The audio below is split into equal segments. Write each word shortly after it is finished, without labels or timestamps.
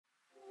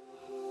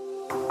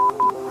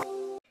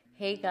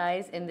Hey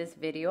guys, in this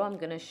video I'm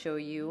going to show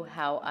you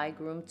how I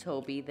groom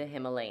Toby the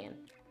Himalayan.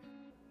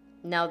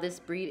 Now this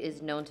breed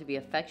is known to be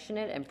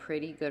affectionate and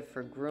pretty good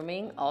for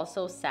grooming.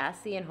 Also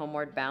sassy and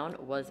homeward bound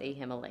was a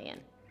Himalayan.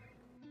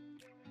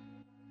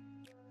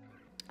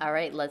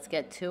 Alright, let's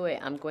get to it.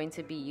 I'm going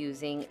to be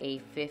using a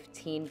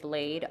 15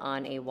 blade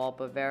on a Wahl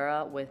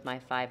Bravura with my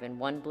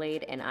 5-in-1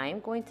 blade, and I am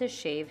going to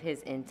shave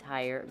his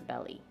entire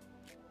belly.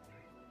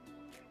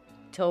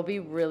 Toby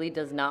really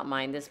does not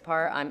mind this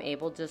part. I'm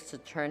able just to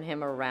turn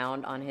him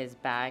around on his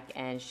back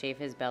and shave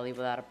his belly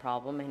without a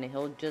problem, and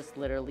he'll just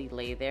literally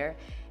lay there,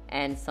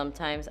 and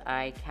sometimes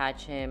I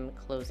catch him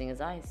closing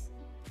his eyes.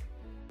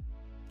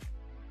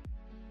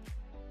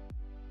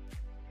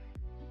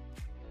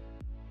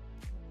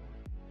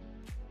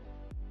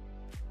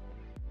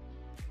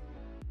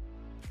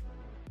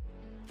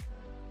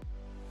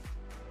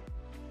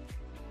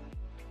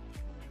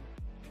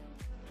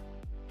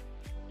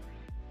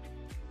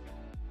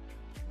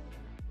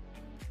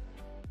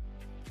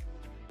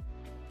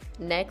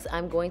 Next,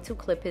 I'm going to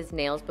clip his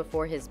nails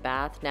before his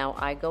bath. Now,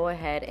 I go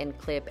ahead and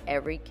clip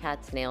every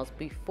cat's nails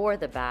before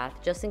the bath,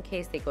 just in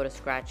case they go to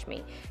scratch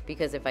me.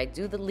 Because if I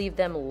do leave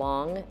them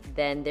long,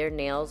 then their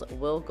nails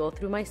will go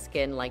through my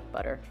skin like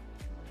butter.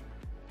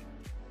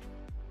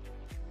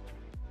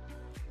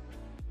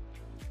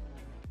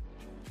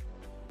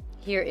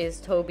 Here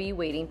is Toby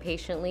waiting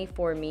patiently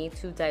for me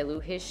to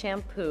dilute his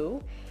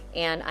shampoo,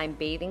 and I'm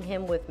bathing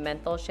him with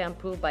menthol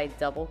shampoo by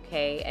Double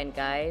K, and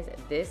guys,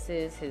 this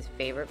is his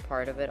favorite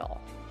part of it all.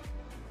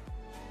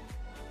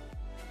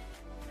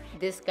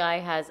 This guy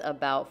has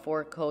about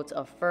 4 coats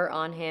of fur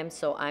on him,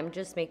 so I'm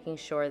just making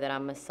sure that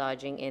I'm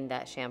massaging in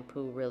that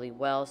shampoo really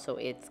well so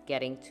it's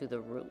getting to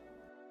the root.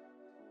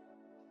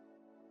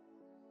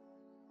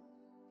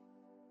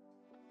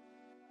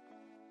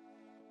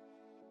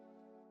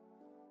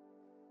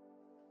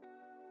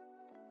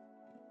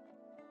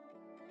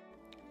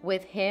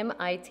 With him,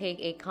 I take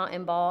a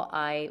cotton ball,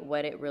 I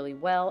wet it really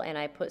well, and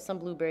I put some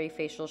blueberry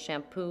facial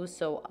shampoo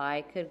so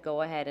I could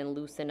go ahead and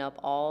loosen up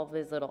all of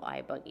his little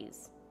eye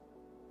buggies.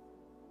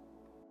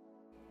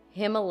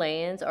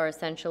 Himalayans are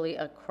essentially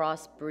a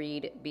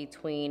crossbreed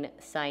between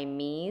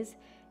Siamese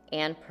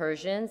and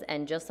Persians,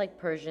 and just like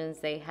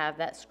Persians, they have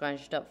that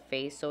scrunched up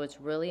face, so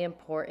it's really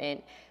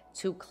important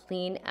to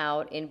clean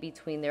out in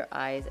between their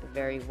eyes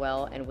very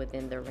well and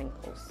within their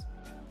wrinkles.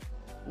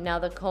 Now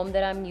the comb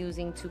that I'm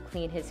using to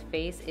clean his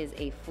face is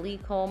a Flea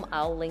comb.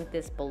 I'll link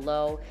this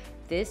below.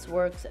 This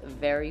works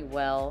very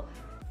well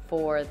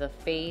for the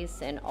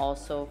face and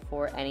also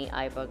for any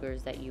eye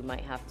buggers that you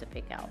might have to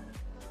pick out.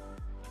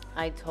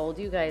 I told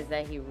you guys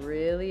that he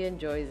really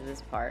enjoys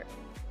this part.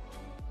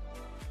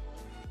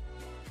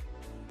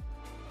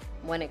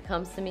 When it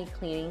comes to me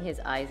cleaning his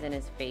eyes and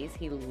his face,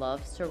 he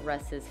loves to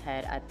rest his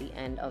head at the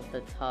end of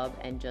the tub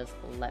and just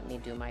let me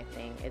do my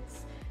thing.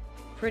 It's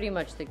pretty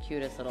much the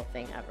cutest little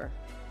thing ever.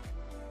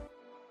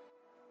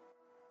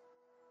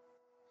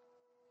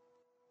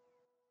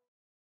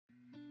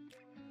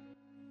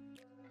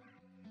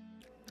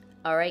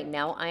 Alright,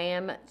 now I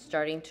am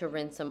starting to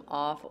rinse him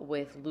off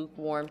with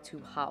lukewarm to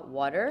hot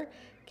water.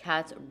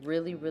 Cats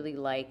really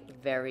like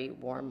very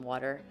warm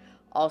water.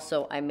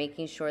 Also, I'm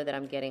making sure that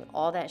I'm getting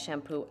all that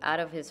shampoo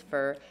out of his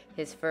fur.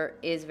 His fur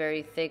is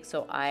very thick,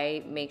 so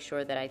I make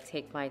sure that I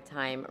take my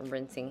time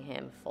rinsing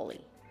him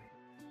fully.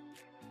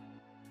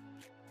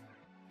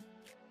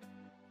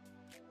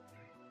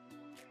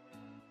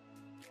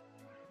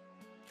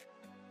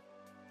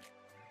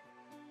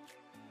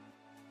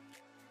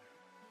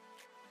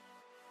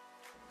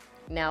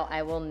 Now,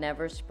 I will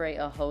never spray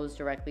a hose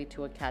directly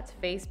to a cat's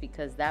face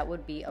because that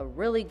would be a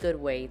really good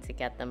way to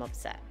get them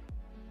upset.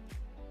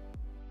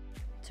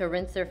 To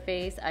rinse their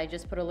face, I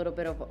just put a little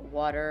bit of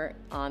water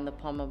on the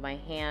palm of my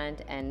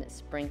hand and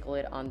sprinkle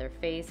it on their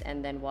face,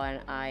 and then when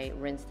I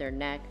rinse their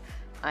neck,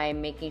 I'm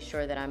making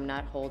sure that I'm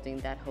not holding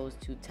that hose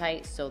too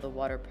tight so the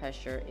water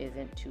pressure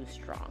isn't too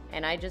strong.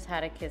 And I just had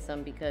to kiss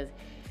him because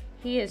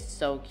he is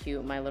so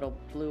cute, my little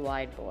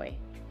blue-eyed boy.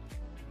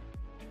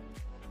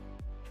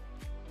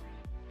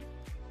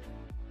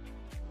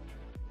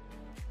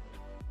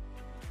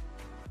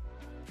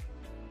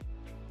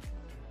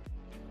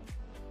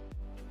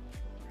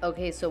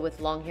 Okay, so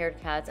with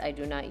long-haired cats, I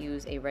do not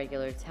use a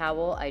regular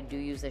towel. I do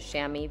use a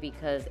chamois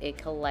because it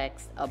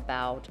collects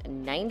about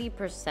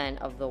 90%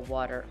 of the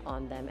water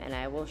on them, and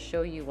I will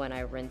show you when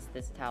I rinse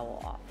this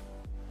towel off.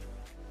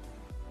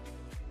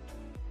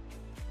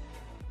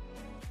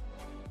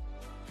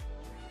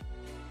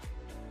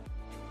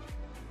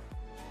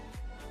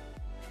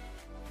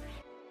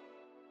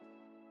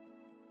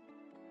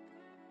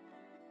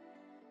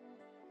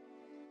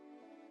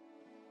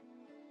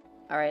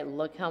 All right,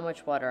 look how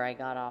much water I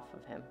got off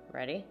of him.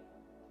 Ready?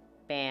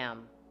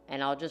 Bam.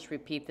 And I'll just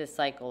repeat this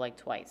cycle like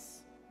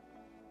twice.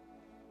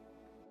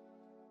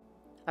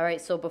 All right,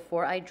 so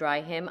before I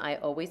dry him, I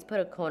always put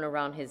a cone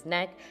around his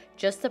neck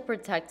just to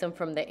protect him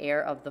from the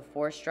air of the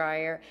force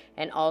dryer.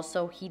 And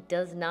also, he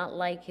does not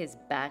like his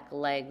back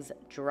legs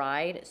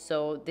dried,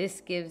 so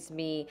this gives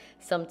me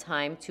some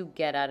time to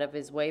get out of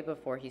his way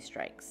before he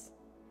strikes.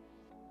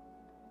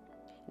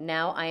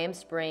 Now I am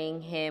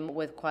spraying him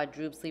with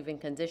Quadruped leave-in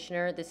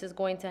conditioner. This is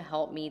going to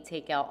help me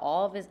take out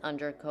all of his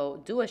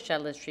undercoat, do a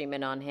shedless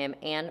treatment on him,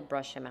 and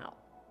brush him out.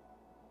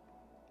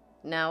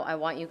 Now I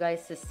want you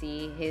guys to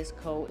see his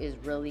coat is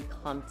really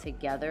clumped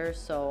together,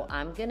 so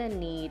I'm gonna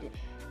need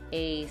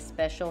a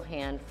special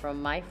hand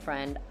from my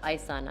friend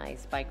Ice on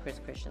Ice by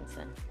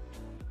Christensen.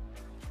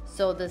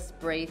 So the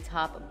spray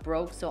top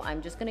broke, so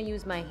I'm just gonna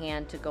use my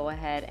hand to go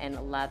ahead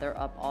and lather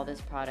up all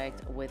this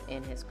product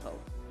within his coat.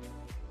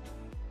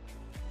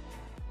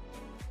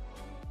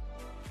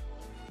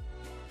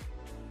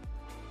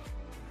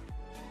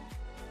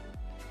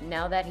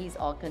 Now that he's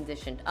all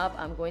conditioned up,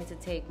 I'm going to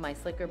take my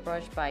slicker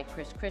brush by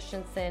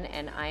Christensen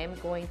and I am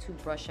going to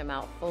brush him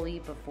out fully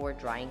before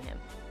drying him.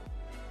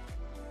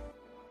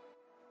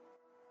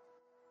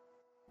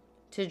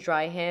 To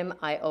dry him,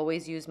 I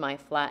always use my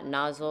flat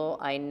nozzle.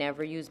 I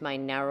never use my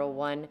narrow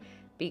one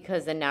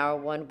because the narrow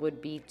one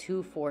would be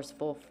too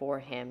forceful for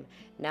him.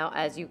 Now,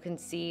 as you can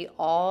see,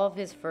 all of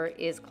his fur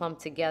is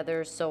clumped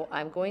together, so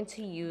I'm going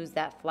to use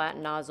that flat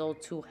nozzle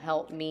to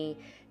help me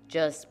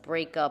just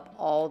break up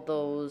all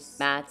those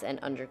mats and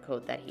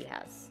undercoat that he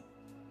has.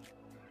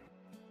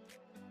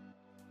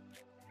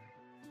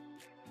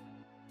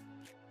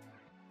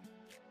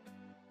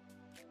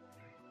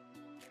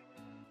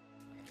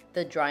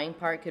 The drying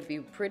part could be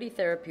pretty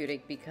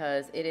therapeutic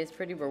because it is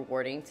pretty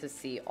rewarding to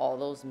see all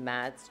those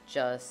mats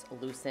just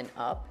loosen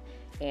up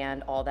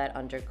and all that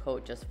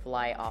undercoat just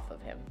fly off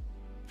of him.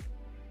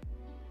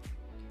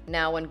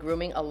 Now, when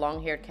grooming a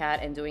long-haired cat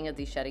and doing a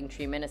de-shedding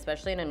treatment,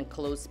 especially in an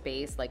enclosed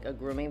space like a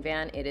grooming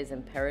van, it is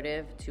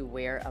imperative to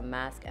wear a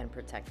mask and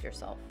protect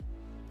yourself.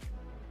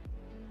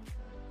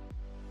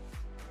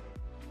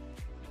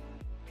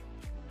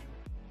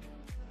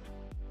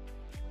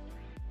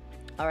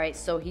 Alright,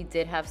 so he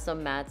did have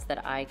some mats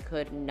that I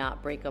could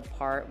not break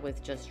apart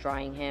with just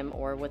drying him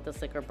or with the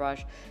slicker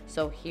brush.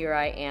 So here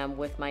I am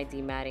with my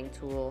dematting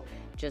tool,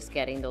 just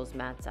getting those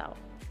mats out.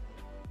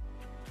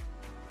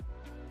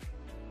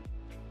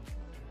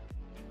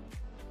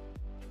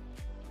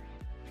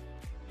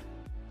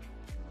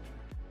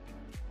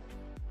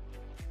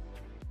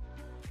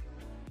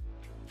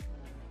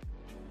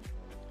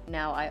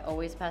 Now I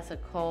always pass a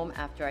comb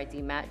after I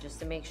demat just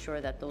to make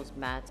sure that those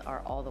mats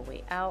are all the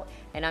way out,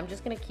 and I'm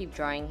just going to keep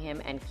drying him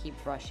and keep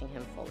brushing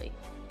him fully.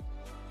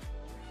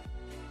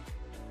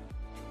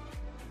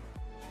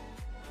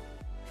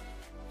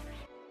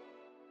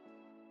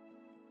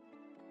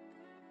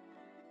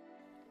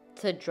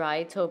 To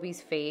dry Toby's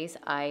face,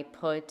 I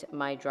put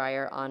my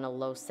dryer on a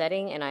low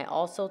setting and I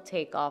also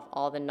take off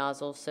all the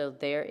nozzles so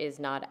there is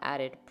not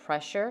added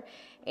pressure,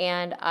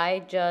 and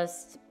I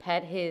just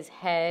pet his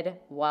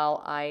head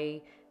while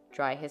I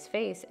dry his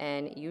face,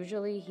 and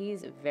usually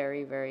he's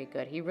very, very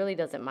good. He really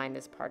doesn't mind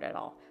this part at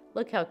all.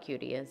 Look how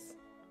cute he is.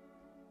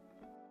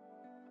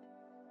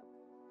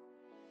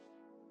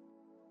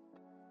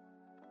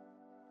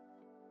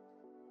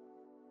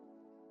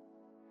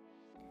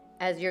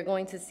 As you're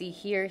going to see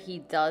here, he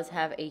does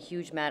have a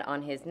huge mat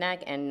on his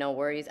neck, and no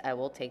worries, I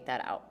will take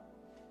that out.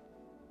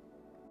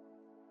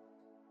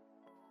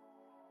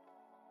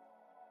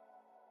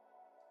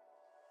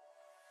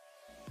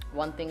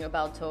 One thing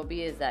about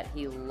Toby is that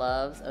he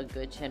loves a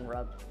good chin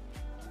rub.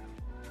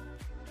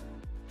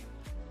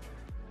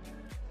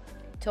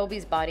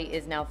 Toby's body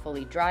is now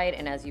fully dried,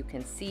 and as you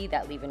can see,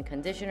 that leave-in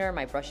conditioner,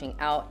 my brushing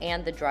out,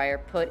 and the dryer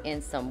put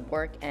in some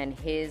work, and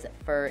his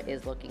fur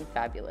is looking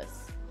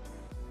fabulous.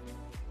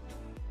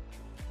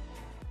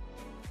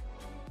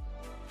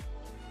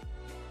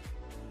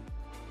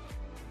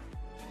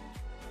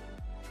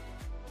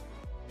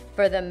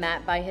 For the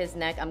mat by his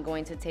neck, I'm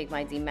going to take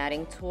my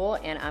dematting tool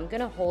and I'm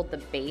going to hold the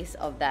base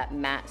of that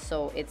mat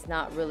so it's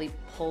not really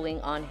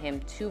pulling on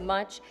him too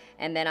much.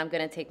 And then I'm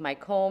going to take my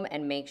comb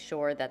and make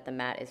sure that the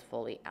mat is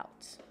fully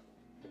out.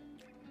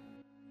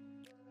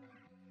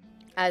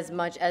 As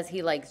much as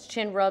he likes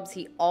chin rubs,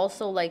 he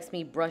also likes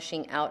me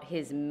brushing out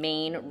his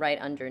mane right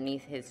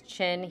underneath his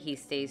chin. He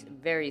stays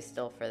very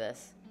still for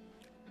this.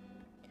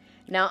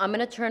 Now I'm going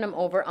to turn him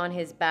over on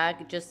his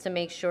back just to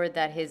make sure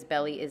that his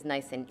belly is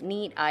nice and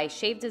neat. I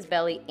shaved his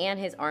belly and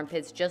his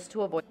armpits just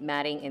to avoid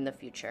matting in the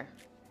future.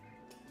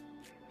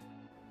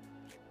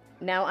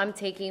 Now I'm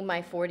taking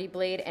my 40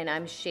 blade and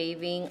I'm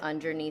shaving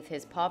underneath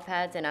his paw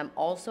pads, and I'm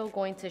also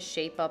going to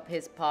shape up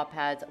his paw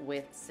pads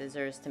with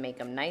scissors to make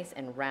them nice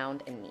and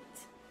round and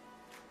neat.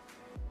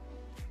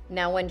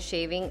 Now when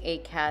shaving a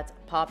cat's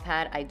paw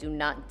pad, I do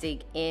not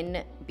dig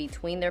in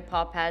between their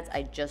paw pads,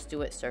 I just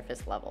do it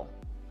surface level.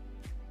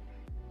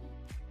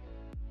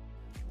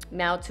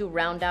 Now to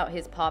round out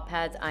his paw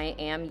pads, I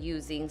am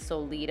using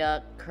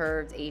Zolitta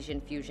curved Asian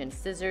fusion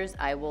scissors.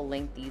 I will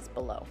link these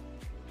below.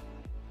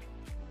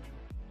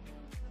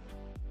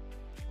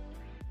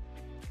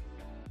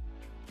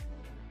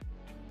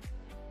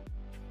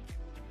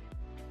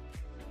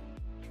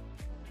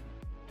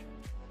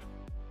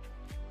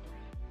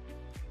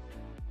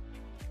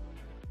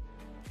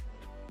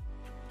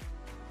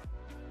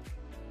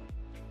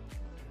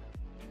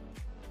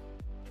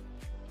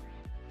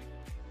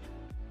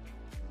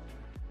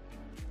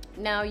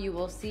 Now you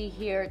will see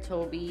here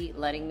Toby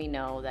letting me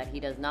know that he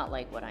does not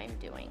like what I'm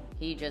doing.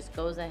 He just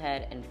goes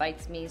ahead and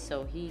bites me,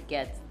 so he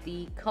gets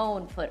the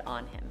cone put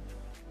on him.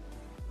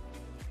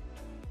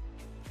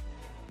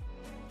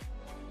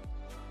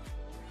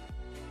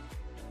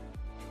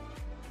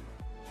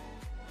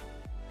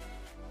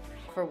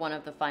 For one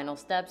of the final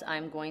steps,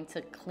 I'm going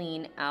to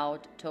clean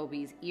out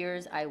Toby's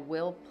ears. I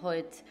will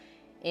put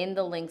in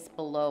the links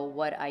below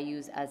what I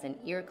use as an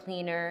ear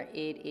cleaner.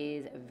 It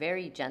is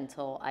very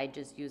gentle. I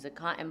just use a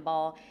cotton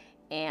ball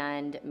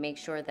and make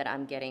sure that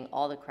I'm getting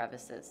all the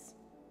crevices.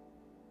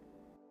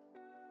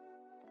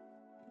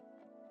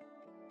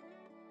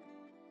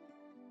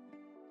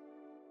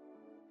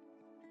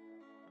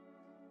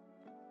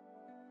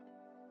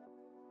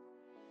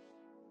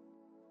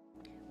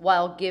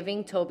 While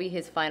giving Toby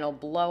his final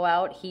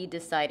blowout, he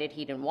decided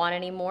he didn't want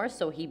any more,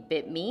 so he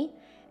bit me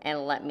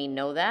and let me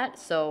know that.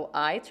 So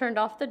I turned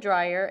off the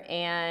dryer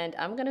and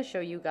I'm gonna show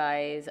you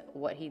guys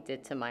what he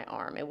did to my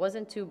arm. It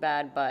wasn't too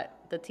bad, but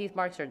the teeth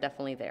marks are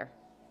definitely there.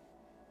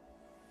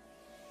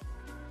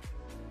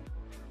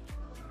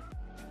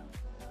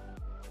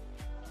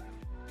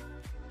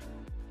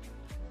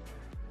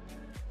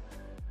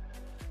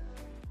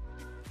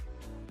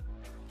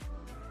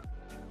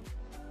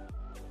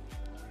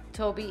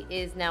 Toby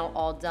is now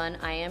all done.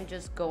 I am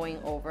just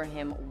going over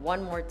him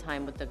one more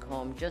time with the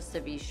comb just to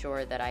be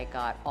sure that I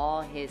got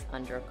all his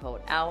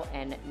undercoat out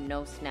and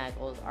no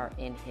snaggles are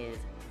in his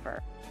fur.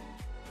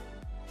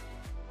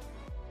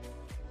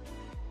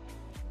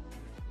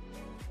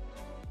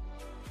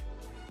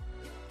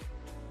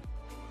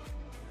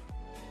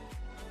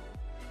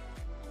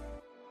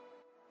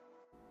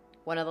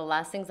 One of the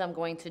last things I'm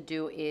going to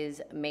do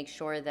is make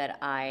sure that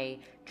I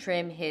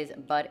trim his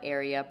butt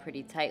area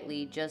pretty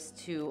tightly just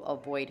to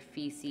avoid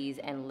feces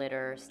and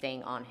litter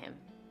staying on him.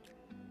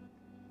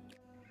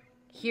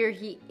 Here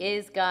he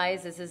is,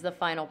 guys. This is the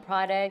final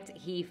product.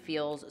 He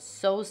feels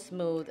so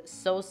smooth,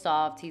 so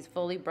soft. He's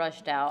fully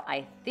brushed out.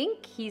 I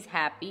think he's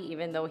happy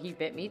even though he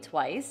bit me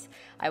twice.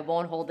 I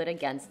won't hold it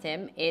against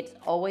him. It's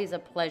always a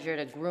pleasure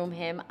to groom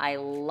him. I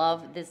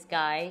love this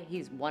guy.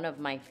 He's one of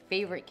my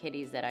favorite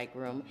kitties that I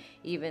groom,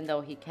 even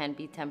though he can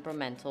be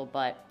temperamental,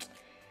 but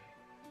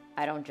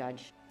I don't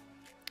judge.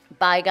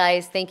 Bye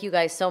guys, thank you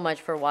guys so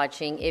much for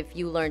watching. If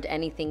you learned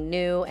anything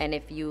new and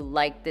if you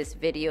liked this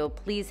video,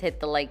 please hit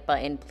the like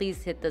button,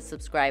 please hit the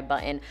subscribe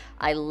button.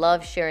 I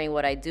love sharing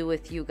what I do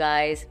with you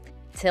guys.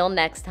 Till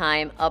next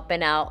time, up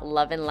and out,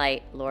 love and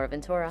light, Laura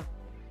Ventura.